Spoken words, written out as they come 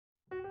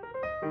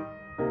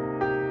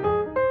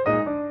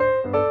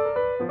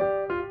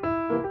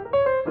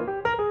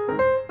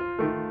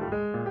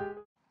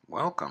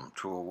Welcome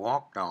to a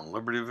walk down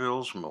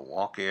Libertyville's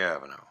Milwaukee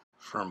Avenue,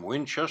 from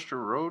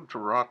Winchester Road to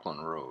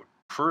Rockland Road.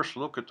 First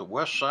look at the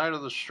west side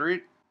of the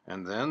street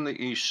and then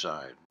the east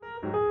side.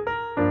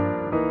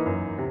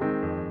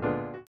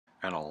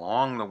 And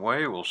along the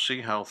way we'll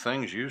see how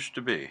things used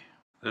to be.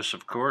 This,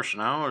 of course,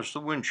 now is the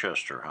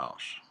Winchester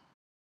House.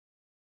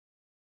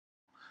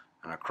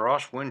 And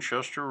across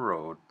Winchester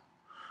Road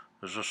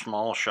is a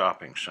small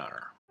shopping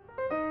center.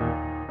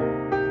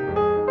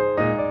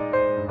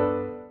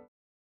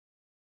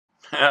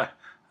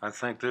 I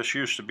think this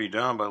used to be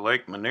down by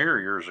Lake Manier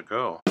years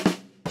ago.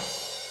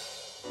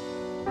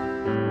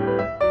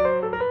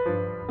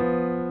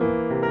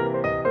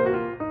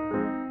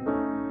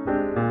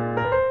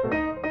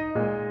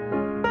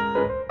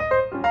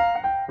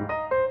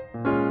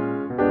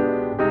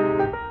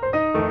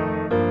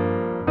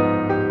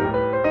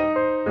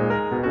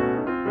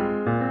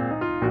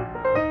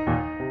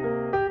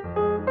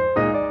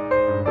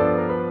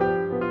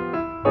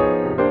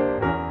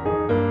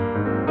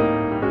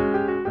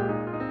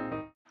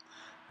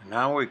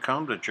 Now we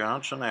come to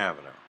Johnson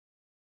Avenue,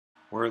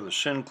 where the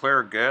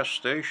Sinclair gas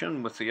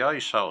station with the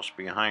ice house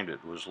behind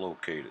it was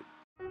located.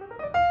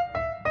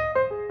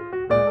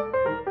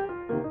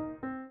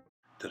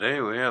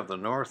 Today we have the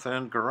North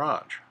End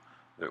Garage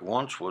that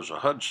once was a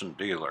Hudson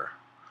dealer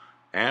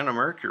and a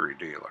Mercury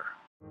dealer.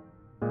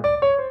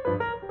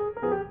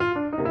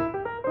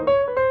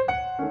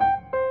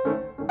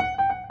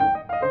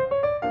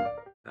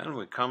 Then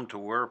we come to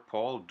where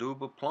Paul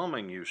Duba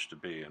Plumbing used to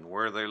be and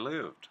where they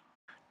lived.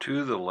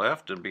 To the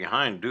left and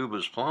behind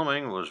Duba's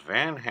Plumbing was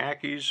Van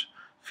Hackey's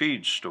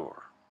feed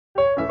store.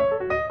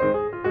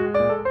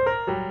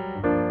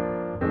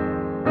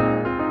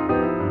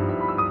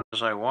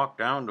 As I walked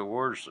down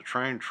towards the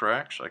train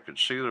tracks, I could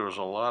see there was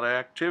a lot of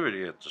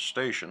activity at the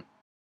station.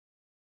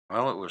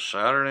 Well, it was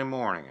Saturday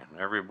morning and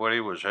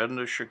everybody was heading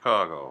to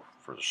Chicago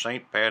for the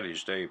St.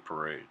 Patty's Day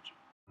parade.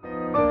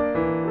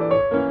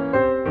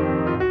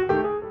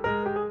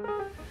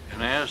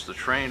 As the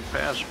train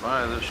passed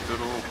by this good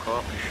old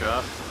coffee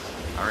shop,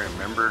 I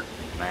remembered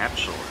Nat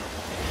Soil.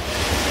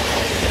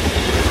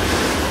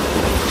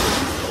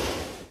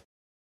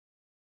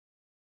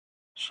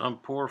 Some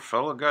poor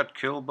fellow got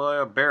killed by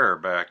a bear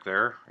back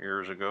there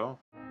years ago.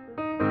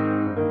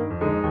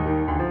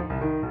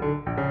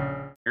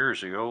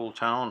 Here's the old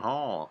town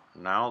hall,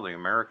 now the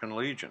American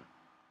Legion.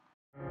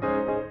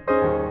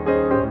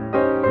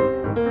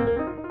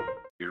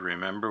 You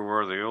remember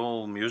where the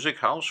old music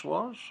house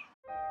was?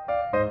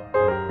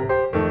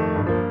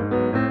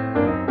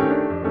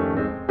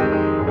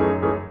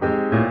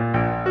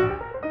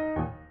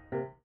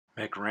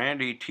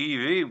 McRandy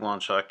TV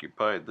once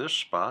occupied this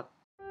spot.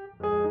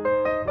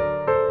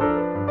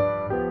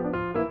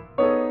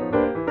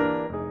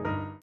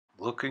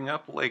 Looking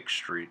up Lake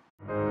Street.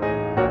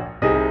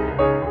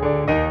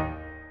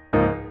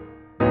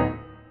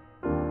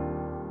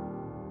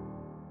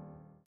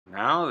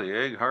 Now the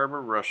Egg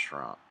Harbor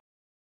Restaurant.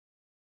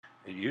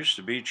 It used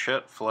to be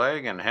Chet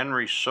Flagg and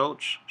Henry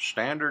Soat's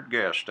Standard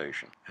gas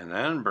station, and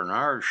then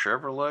Bernard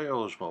Chevrolet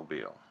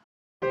Oldsmobile.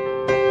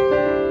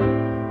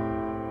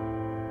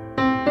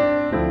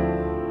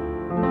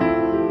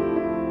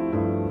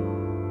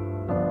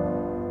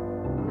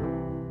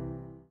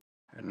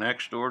 And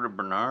next door to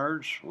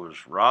Bernard's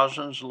was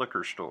Rosin's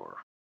Liquor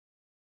Store.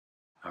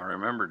 I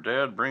remember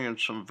Dad bringing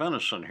some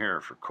venison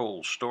here for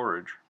cold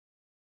storage.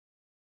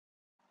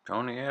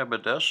 Tony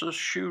Abadessa's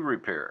Shoe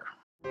Repair.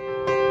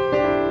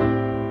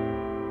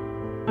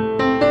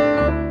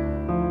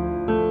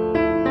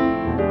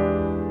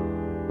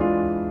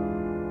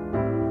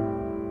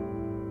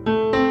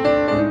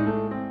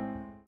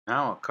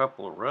 Now a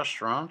couple of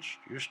restaurants.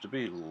 Used to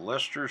be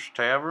Lester's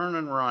Tavern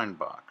and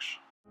Rheinbach's.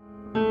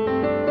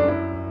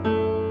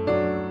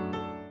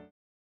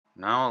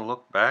 Now a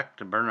look back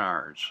to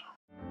Bernard's.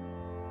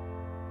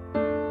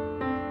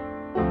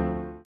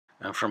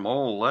 And from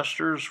old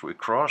Lester's we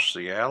cross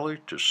the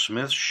alley to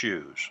Smith's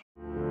Shoes,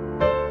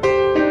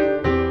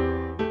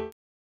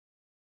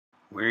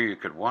 where you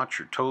could watch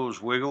your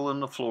toes wiggle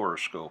in the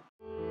fluoroscope.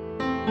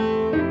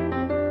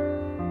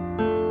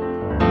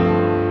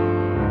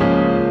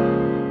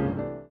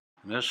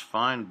 This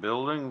fine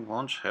building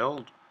once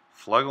held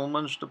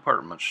Flegelman's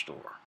department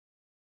store,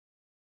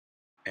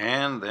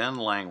 and then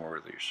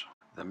Langworthy's.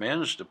 The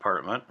men's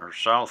department, or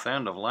south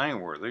end of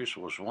Langworthy's,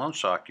 was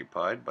once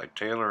occupied by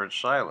Taylor and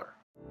Seiler.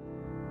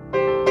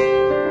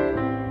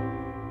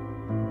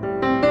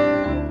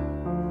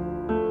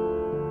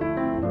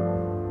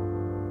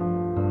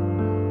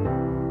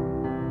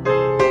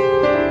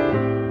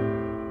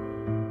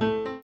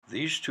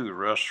 These two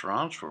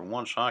restaurants were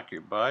once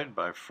occupied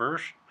by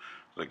first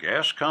the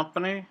gas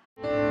company,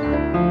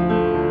 and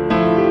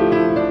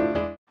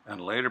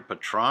later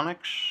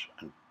Petronics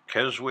and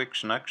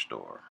Keswick's next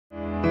door.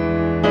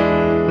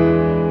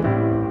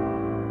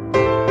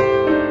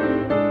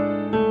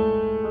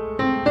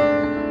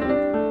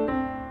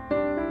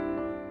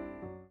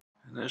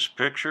 In this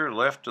picture,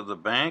 left of the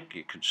bank,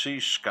 you can see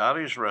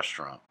Scotty's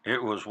Restaurant.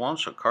 It was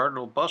once a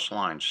Cardinal bus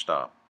line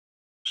stop.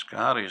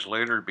 Scotty's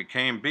later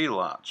became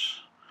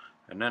B-Lots,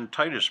 and then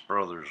Titus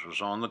Brothers was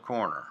on the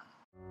corner.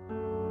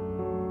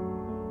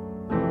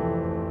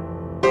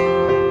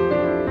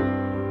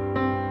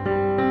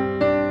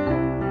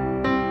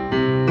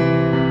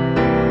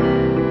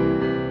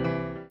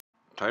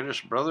 Titus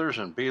Brothers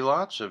and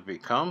B-Lots have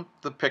become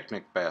the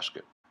picnic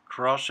basket.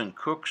 Crossing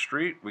Cook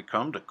Street, we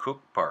come to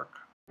Cook Park.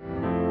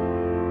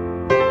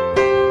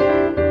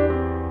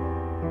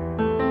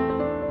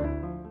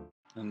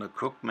 And the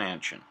Cook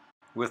Mansion,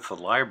 with the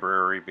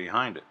library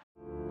behind it.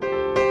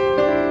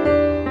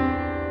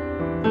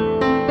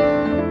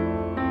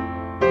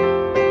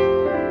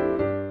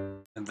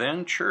 And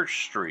then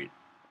Church Street.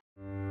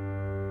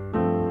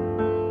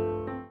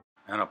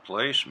 And a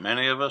place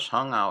many of us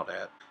hung out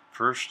at.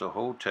 First a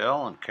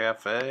hotel and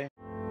cafe.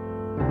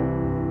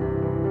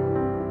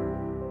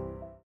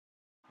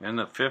 In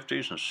the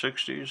 50s and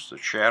 60s, the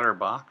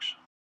Chatterbox.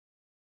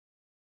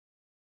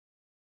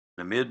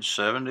 The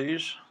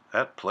mid-70s,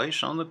 that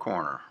place on the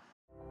corner.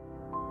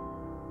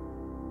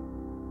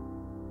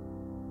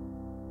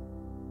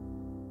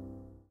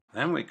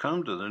 Then we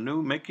come to the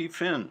new Mickey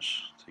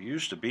Finn's. There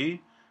used to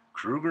be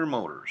Kruger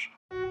Motors.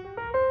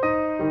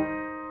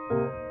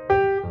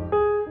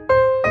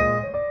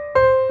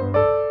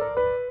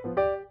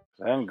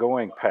 Then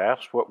going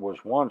past what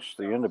was once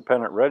the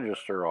Independent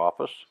Register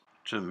office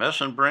to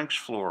Messenbrink's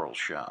Floral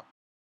Shop.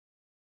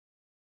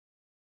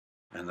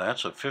 And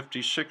that's a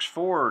 56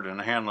 Ford in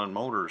Hanlon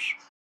Motors,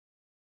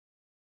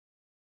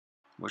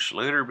 which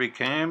later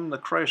became the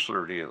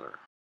Chrysler dealer.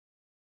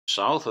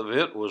 South of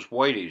it was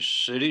Whitey's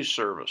City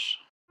Service.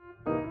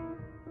 And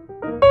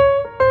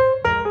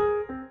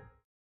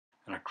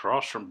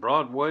across from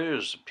Broadway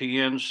is the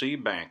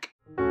PNC Bank.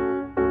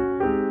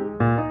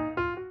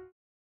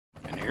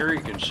 And here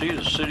you can see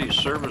the City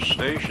Service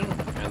Station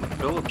and the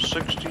Phillips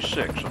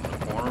 66 on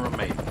the corner of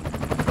Maple.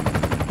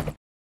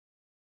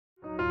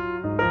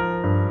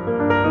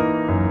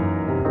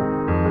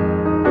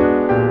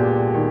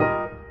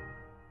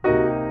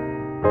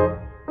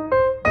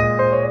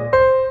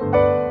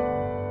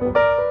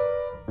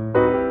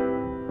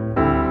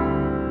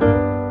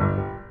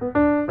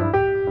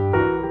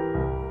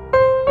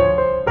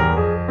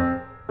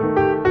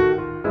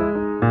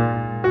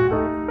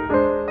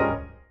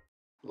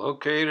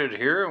 Located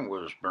here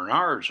was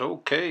Bernard's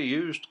OK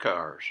Used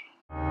Cars.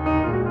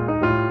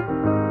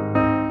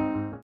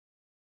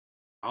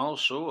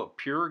 Also a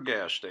Pure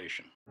gas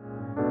station.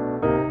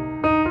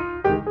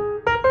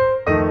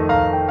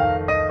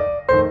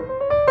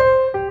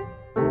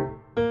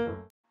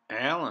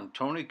 Al and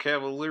Tony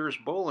Cavalier's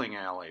bowling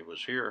alley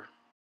was here.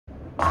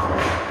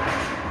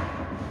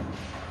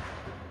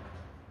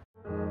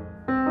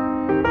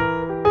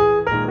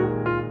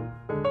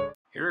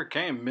 Here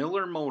came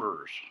Miller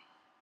Motors.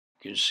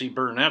 You can see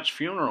Burnett's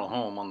funeral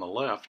home on the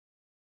left.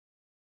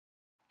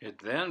 It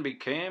then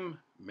became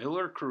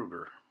Miller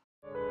Kruger.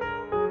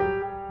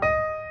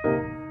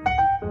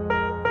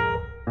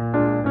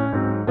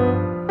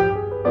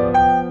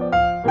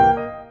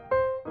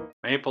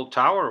 Maple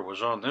Tower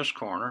was on this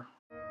corner.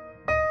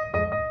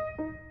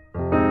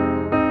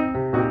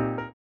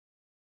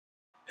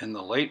 In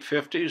the late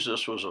 50s,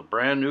 this was a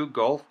brand new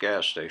Gulf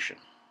gas station.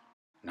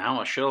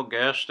 Now a Shell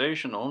gas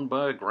station owned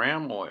by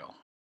Graham Oil.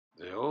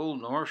 The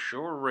old North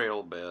Shore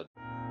rail bed.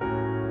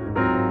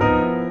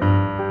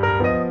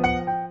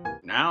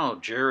 Now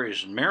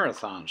Jerry's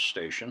Marathon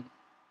Station.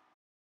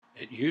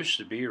 It used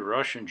to be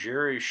Rush and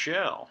Jerry's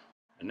Shell,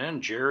 and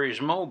then Jerry's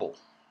Mobile.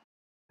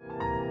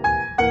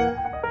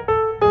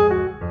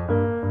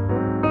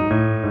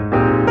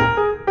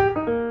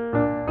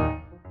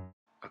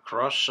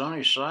 Across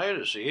Sunnyside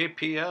is the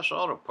APS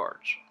Auto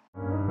Parts,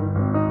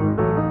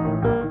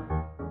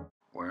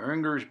 where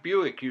Inger's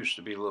Buick used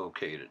to be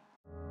located.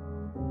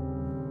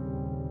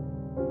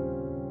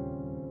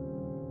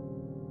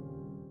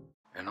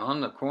 And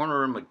on the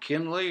corner of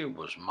McKinley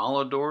was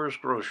Malodor's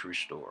grocery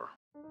store,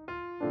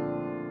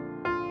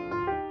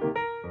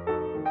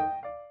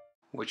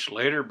 which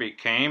later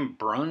became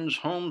Brunn's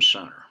Home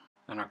Center.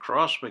 And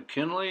across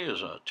McKinley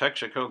is a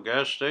Texaco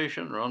gas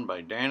station run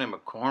by Danny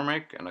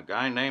McCormick and a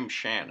guy named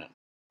Shannon,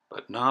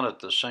 but not at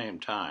the same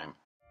time.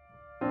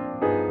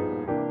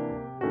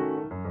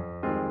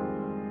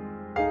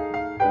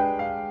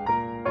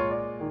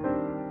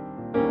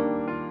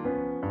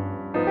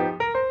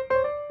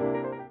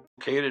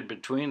 Located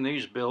between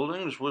these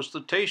buildings was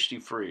the Tasty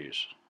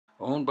Freeze,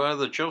 owned by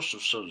the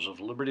Josephsons of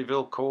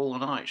Libertyville Coal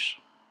and Ice.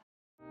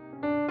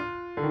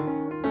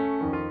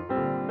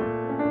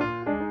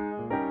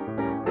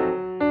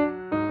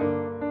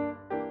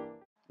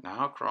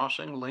 Now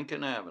crossing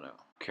Lincoln Avenue.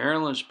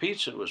 Carolyn's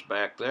Pizza was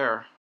back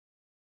there.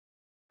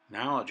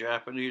 Now a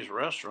Japanese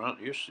restaurant,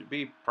 used to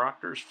be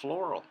Proctor's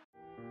Floral.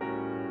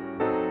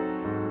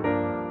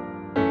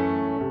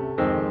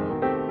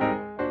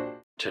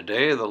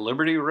 Today, the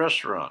Liberty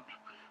Restaurant,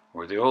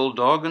 where the old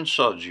Dog and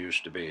Suds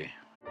used to be.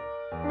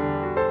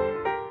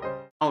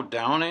 Now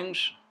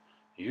Downing's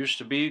used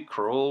to be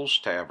Kroll's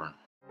Tavern.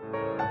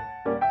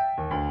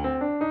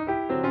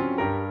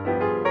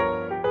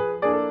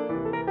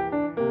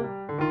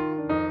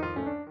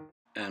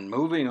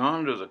 moving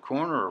on to the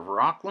corner of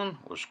Rockland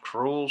was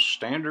Kroll's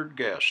Standard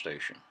gas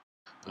station.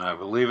 I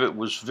believe it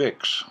was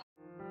Vicks.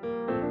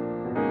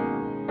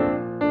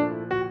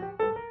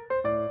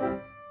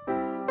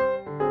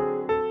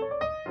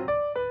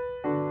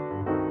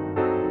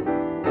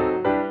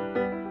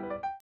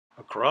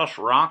 Across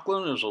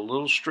Rockland is a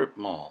little strip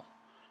mall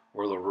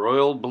where the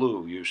Royal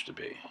Blue used to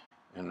be.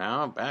 And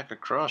now back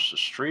across the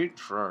street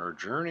for our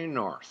journey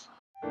north.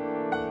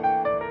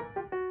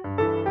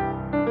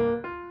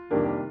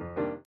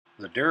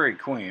 The Dairy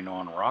Queen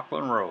on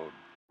Rockland Road.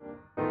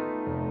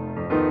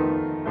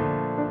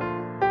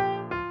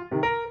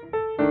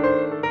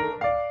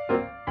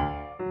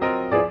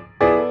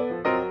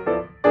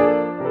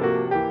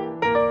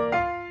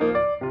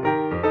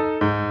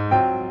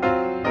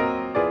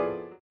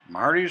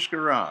 Marty's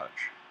Garage.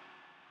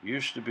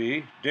 Used to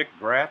be Dick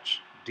Gratz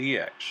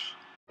DX.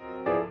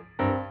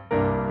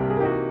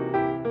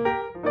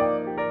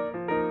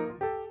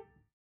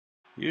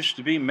 Used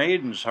to be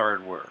Maiden's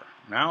Hardware.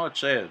 Now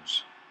it's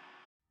Ed's.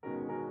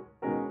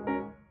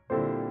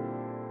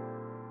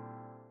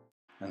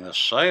 And the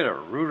site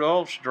of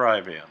Rudolph's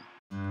Drive-In.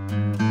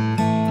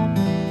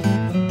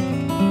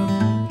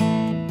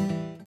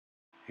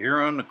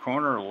 Here on the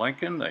corner of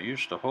Lincoln, they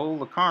used to hold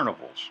the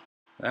carnivals.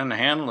 Then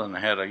Hanlon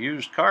had a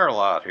used car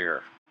lot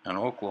here, an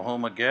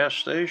Oklahoma gas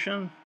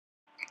station,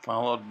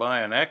 followed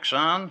by an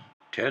Exxon,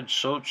 Ted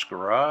Soates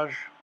Garage,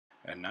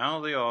 and now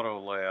the Auto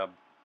Lab.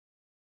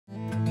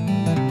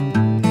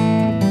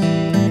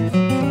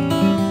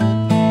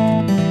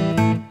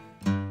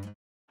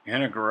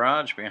 In a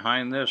garage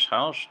behind this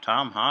house,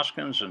 Tom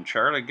Hoskins and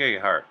Charlie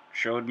Gayhart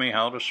showed me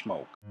how to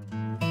smoke.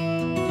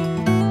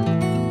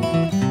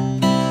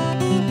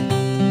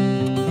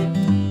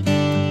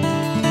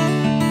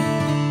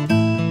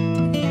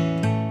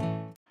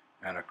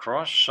 And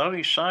across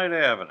Sunnyside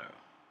Avenue,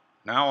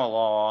 now a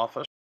law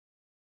office,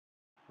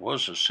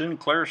 was the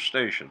Sinclair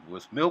Station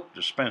with milk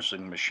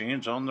dispensing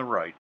machines on the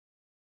right,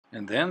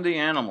 and then the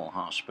animal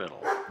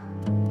hospital.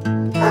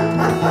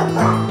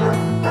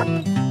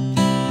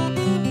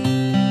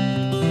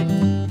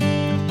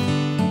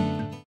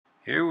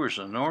 Here was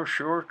the North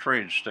Shore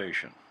train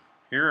station,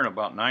 here in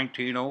about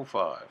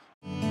 1905.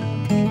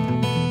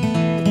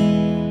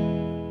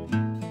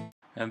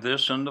 And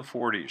this in the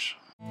 40s.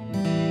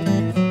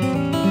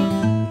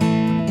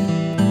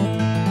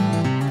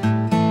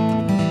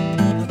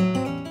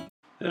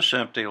 This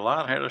empty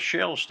lot had a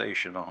Shell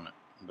station on it.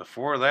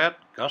 Before that,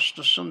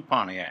 Gustus and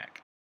Pontiac.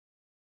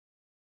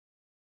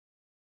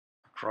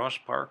 Across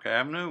Park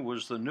Avenue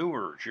was the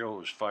newer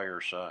Joe's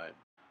Fireside.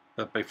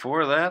 But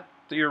before that,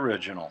 the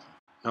original.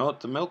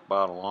 Note the milk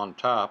bottle on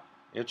top.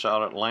 It's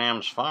out at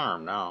Lamb's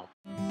Farm now.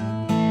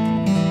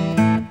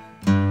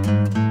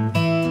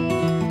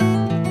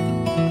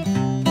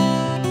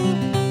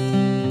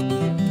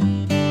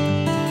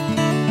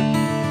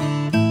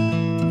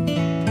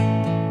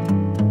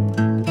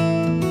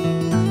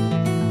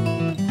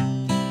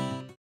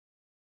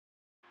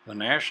 The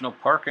National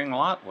parking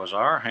lot was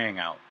our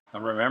hangout. I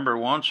remember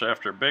once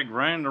after big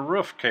rain the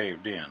roof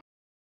caved in.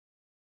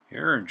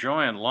 Here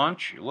enjoying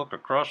lunch, you look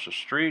across the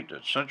street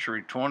at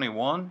Century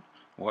 21,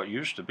 what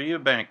used to be a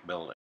bank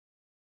building.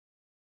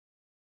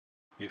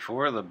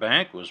 Before the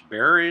bank was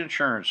Berry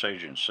Insurance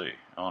Agency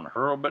on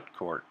Hurlbut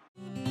Court.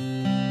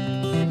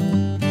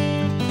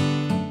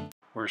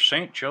 Where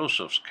St.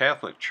 Joseph's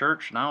Catholic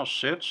Church now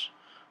sits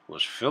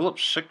was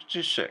Phillips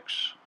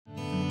 66.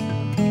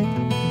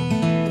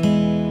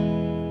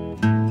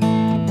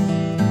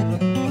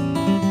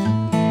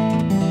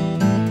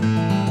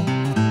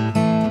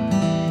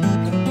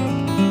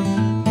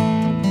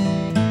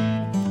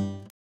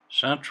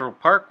 Central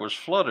Park was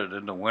flooded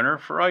in the winter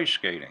for ice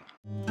skating.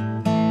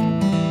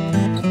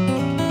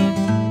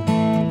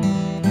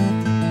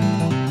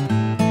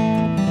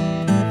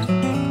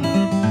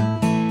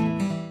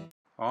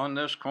 On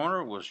this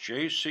corner was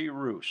J.C.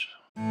 Roos.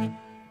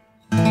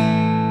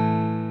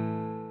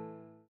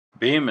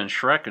 Beam and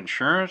Schreck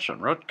Insurance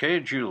and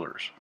Rutke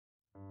Jewelers.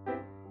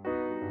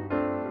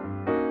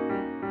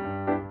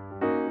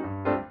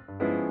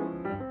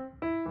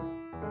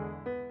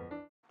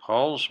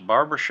 Paul's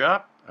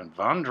Barbershop and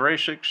Von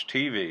Drasik's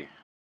TV.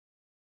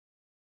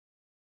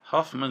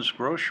 Huffman's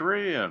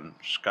Grocery and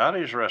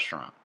Scotty's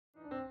Restaurant.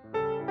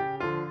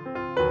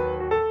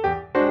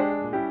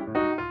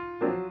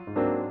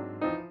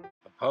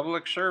 The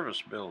Public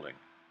Service Building.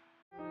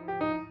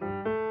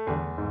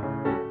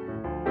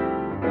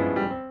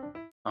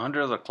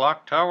 Under the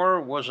clock tower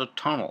was a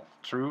tunnel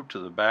through to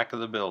the back of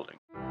the building.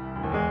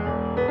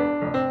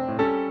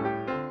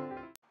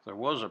 There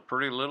was a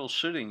pretty little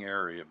sitting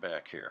area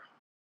back here.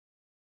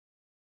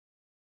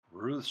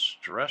 Ruth's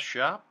Dress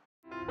Shop.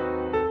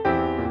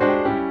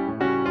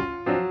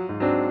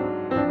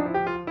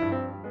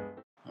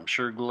 I'm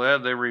sure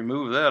glad they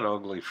removed that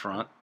ugly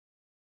front.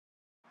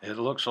 It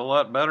looks a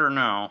lot better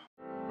now.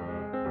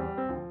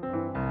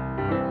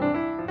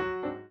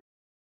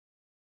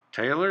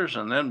 Taylor's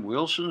and then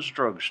Wilson's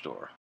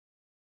Drugstore.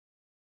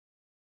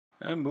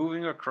 And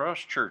moving across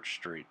Church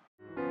Street.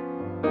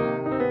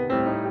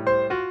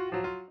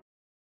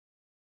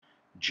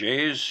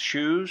 Jay's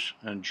Shoes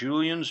and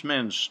Julian's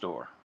Men's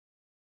Store.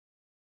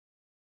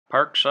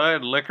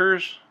 Parkside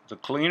Liquors, The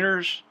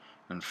Cleaners,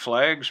 and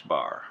Flag's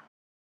Bar.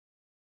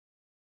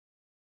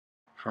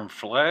 From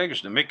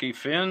Flag's to Mickey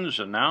Finn's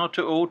and now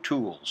to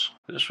O'Toole's.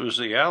 This was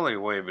the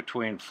alleyway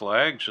between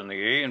Flag's and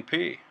the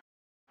A&P.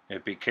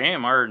 It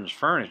became Arden's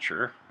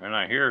Furniture, and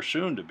I hear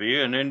soon to be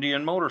an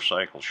Indian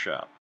motorcycle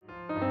shop.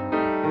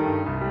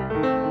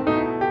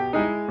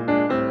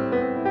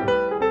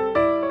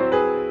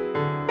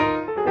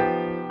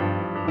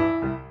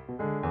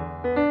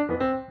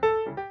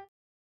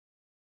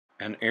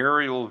 An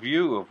aerial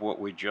view of what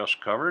we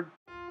just covered.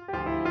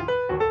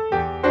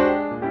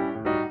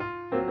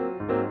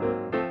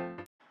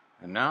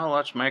 And now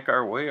let's make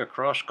our way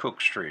across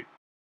Cook Street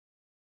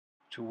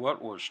to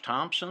what was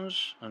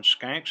Thompson's and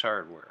Skank's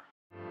Hardware.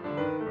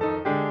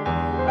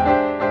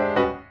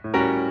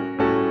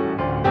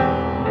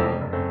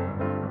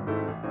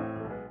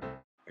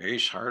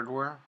 Ace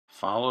Hardware,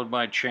 followed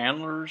by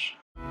Chandler's.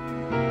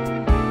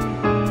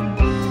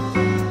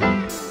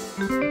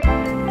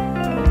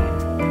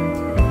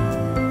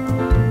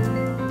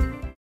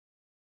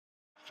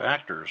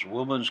 Factor's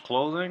Women's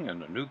Clothing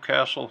and the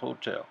Newcastle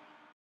Hotel.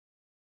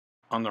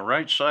 On the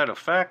right side of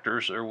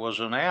Factor's there was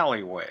an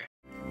alleyway.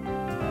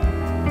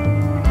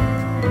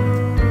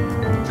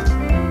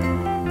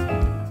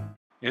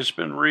 It's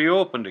been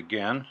reopened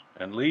again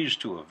and leads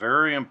to a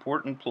very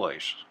important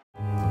place.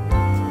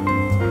 A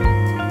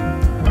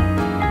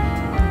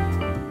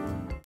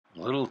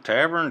little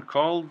tavern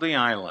called the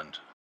Island,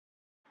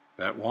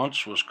 that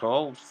once was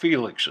called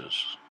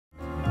Felix's.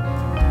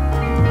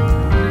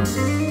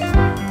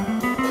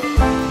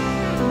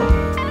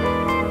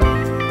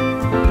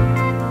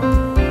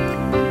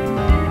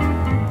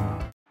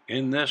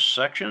 In this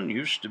section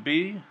used to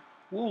be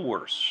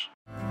Woolworth's.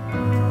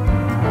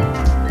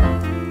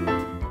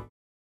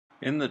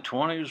 In the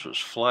 20s was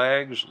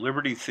Flag's,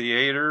 Liberty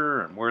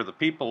Theater, and where the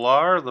people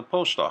are, the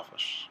post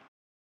office.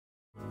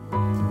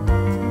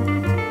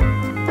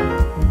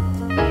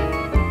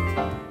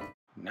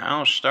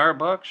 Now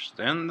Starbucks,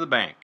 then the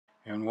bank,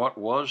 in what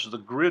was the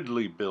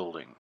Gridley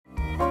Building.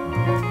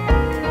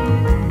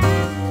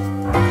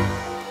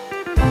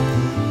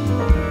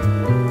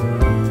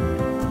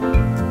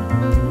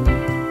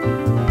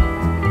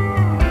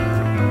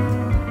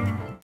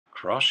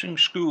 Crossing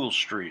School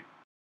Street.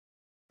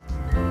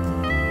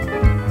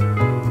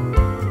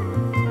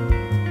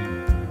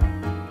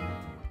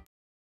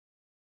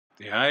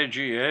 The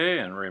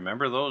IGA, and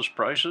remember those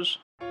prices?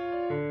 The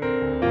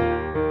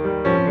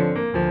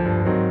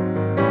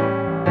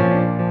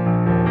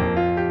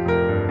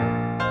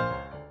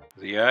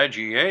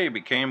IGA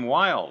became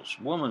Wiles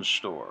Woman's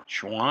Store,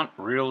 Schwant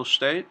Real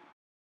Estate,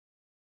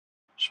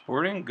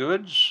 Sporting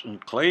Goods,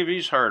 and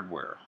Clavy's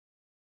Hardware.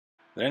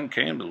 Then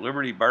came the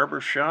Liberty Barber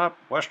Shop,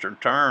 Western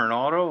Tire and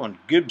Auto, and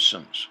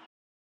Gibson's.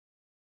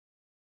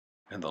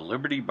 And the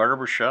Liberty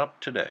Barber Shop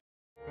today.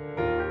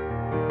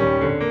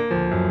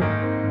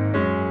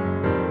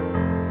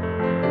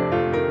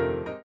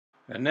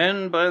 And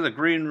then by the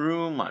green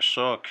room I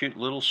saw a cute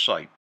little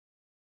sight.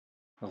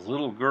 A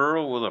little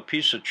girl with a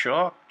piece of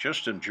chalk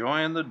just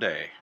enjoying the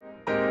day.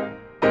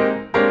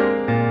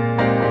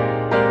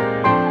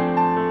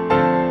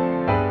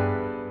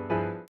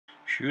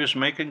 She was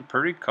making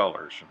pretty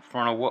colors in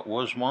front of what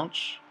was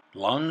once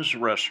Lund's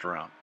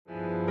Restaurant.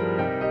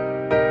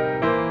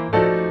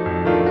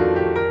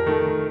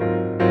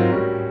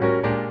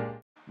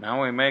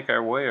 Now we make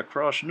our way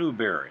across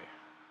Newberry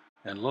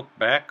and look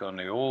back on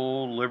the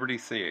old Liberty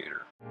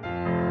Theater.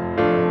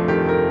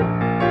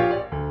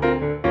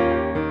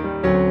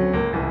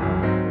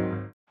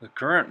 The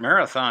current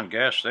Marathon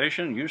gas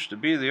station used to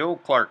be the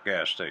old Clark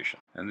gas station,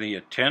 and the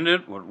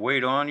attendant would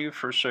wait on you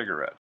for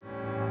cigarettes.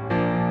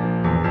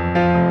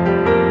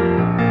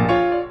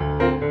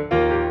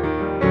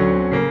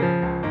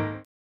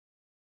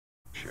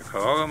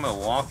 Chicago,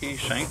 Milwaukee,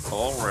 St.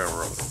 Paul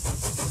Railroad.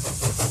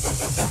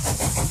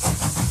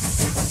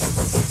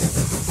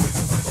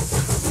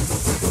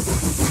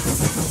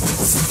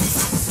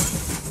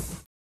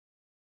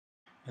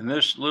 And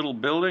this little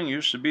building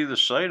used to be the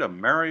site of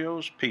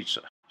Mario's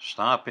Pizza.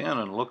 Stop in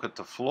and look at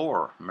the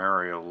floor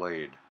Mario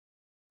laid.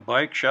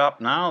 Bike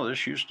shop now,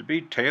 this used to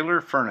be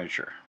Taylor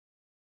Furniture.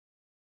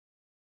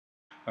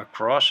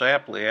 Across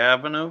Apley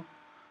Avenue,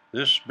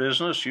 this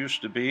business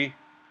used to be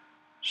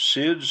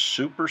Sid's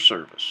Super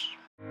Service.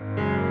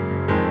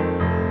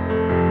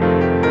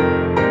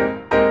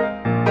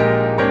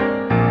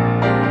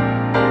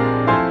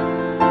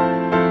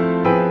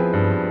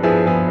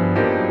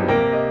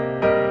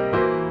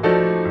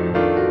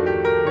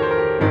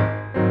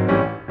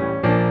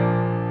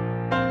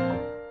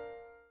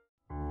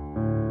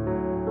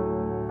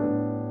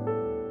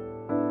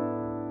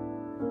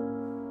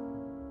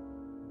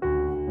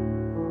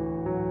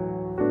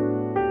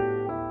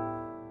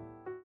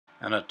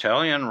 An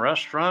Italian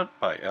restaurant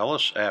by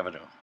Ellis Avenue.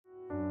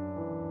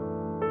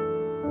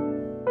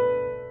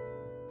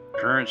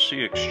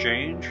 Currency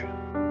exchange.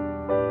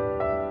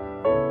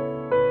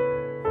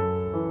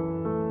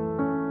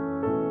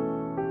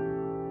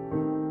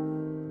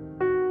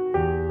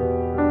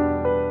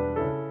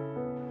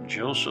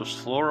 Joseph's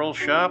Floral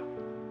Shop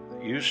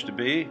used to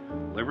be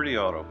Liberty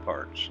Auto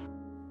Parts.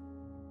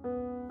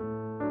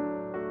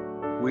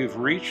 We've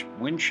reached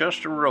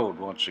Winchester Road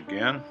once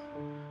again,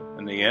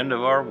 and the end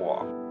of our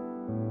walk.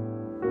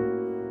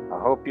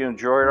 I hope you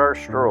enjoyed our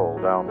stroll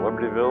down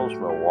Libertyville's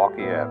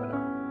Milwaukee Avenue.